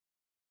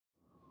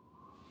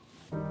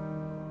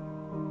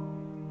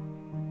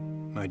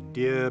My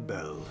dear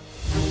Belle,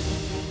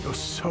 you're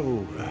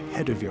so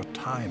ahead of your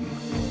time.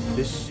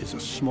 This is a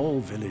small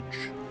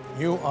village.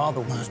 You are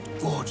the most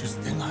gorgeous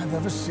thing I've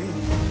ever seen.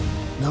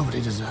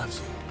 Nobody deserves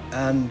you.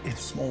 And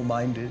it's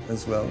small-minded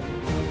as well.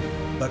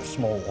 But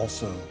small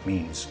also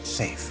means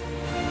safe.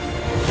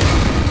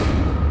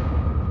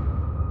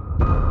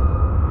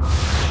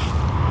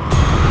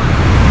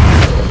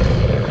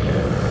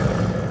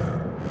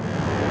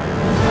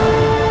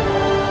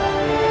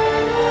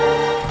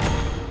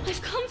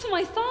 I've come for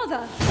my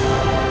father.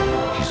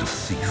 He's a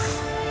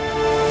thief.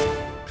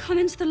 Come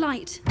into the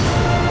light. I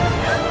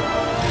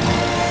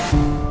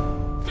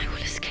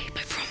will escape,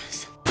 I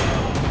promise.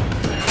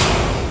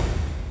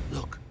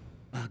 Look,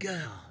 my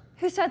girl.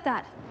 Who said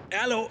that?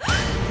 Hello.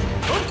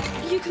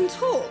 You can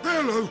talk.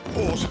 Hello,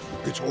 horse.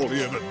 It's all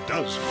he ever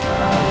does.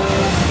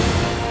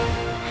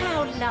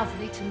 How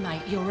lovely to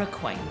make your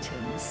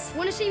acquaintance.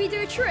 Want to see me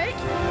do a trick?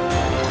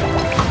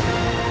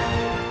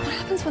 What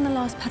happens when the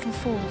last petal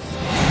falls?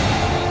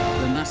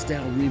 The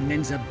Mustel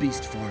remains a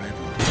beast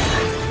forever.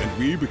 And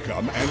we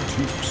become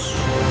antiques.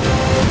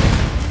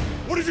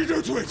 What did you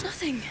do to it?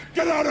 Nothing.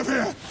 Get out of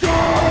here! Go!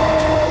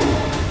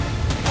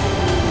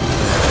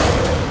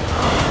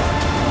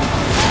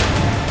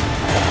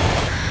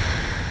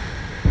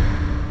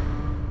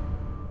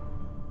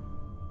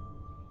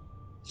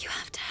 You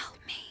have to help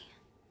me.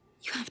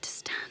 You have to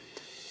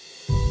stand.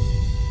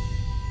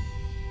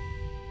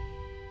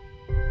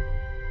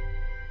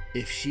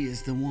 If she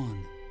is the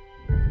one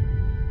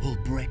who'll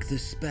break the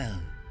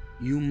spell,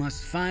 you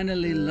must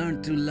finally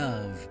learn to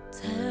love.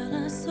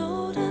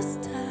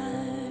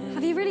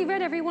 Have you really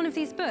read every one of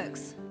these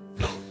books?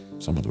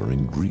 Some of them are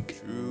in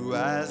Greek. True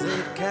as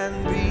it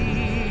can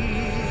be.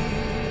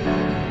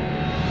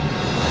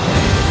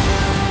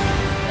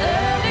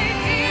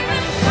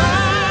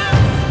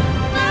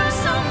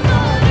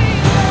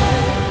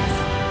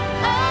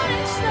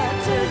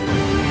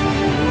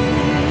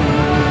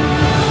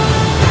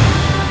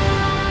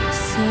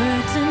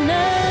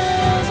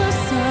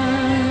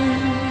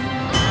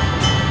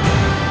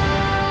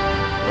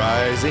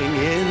 Rising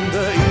in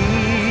the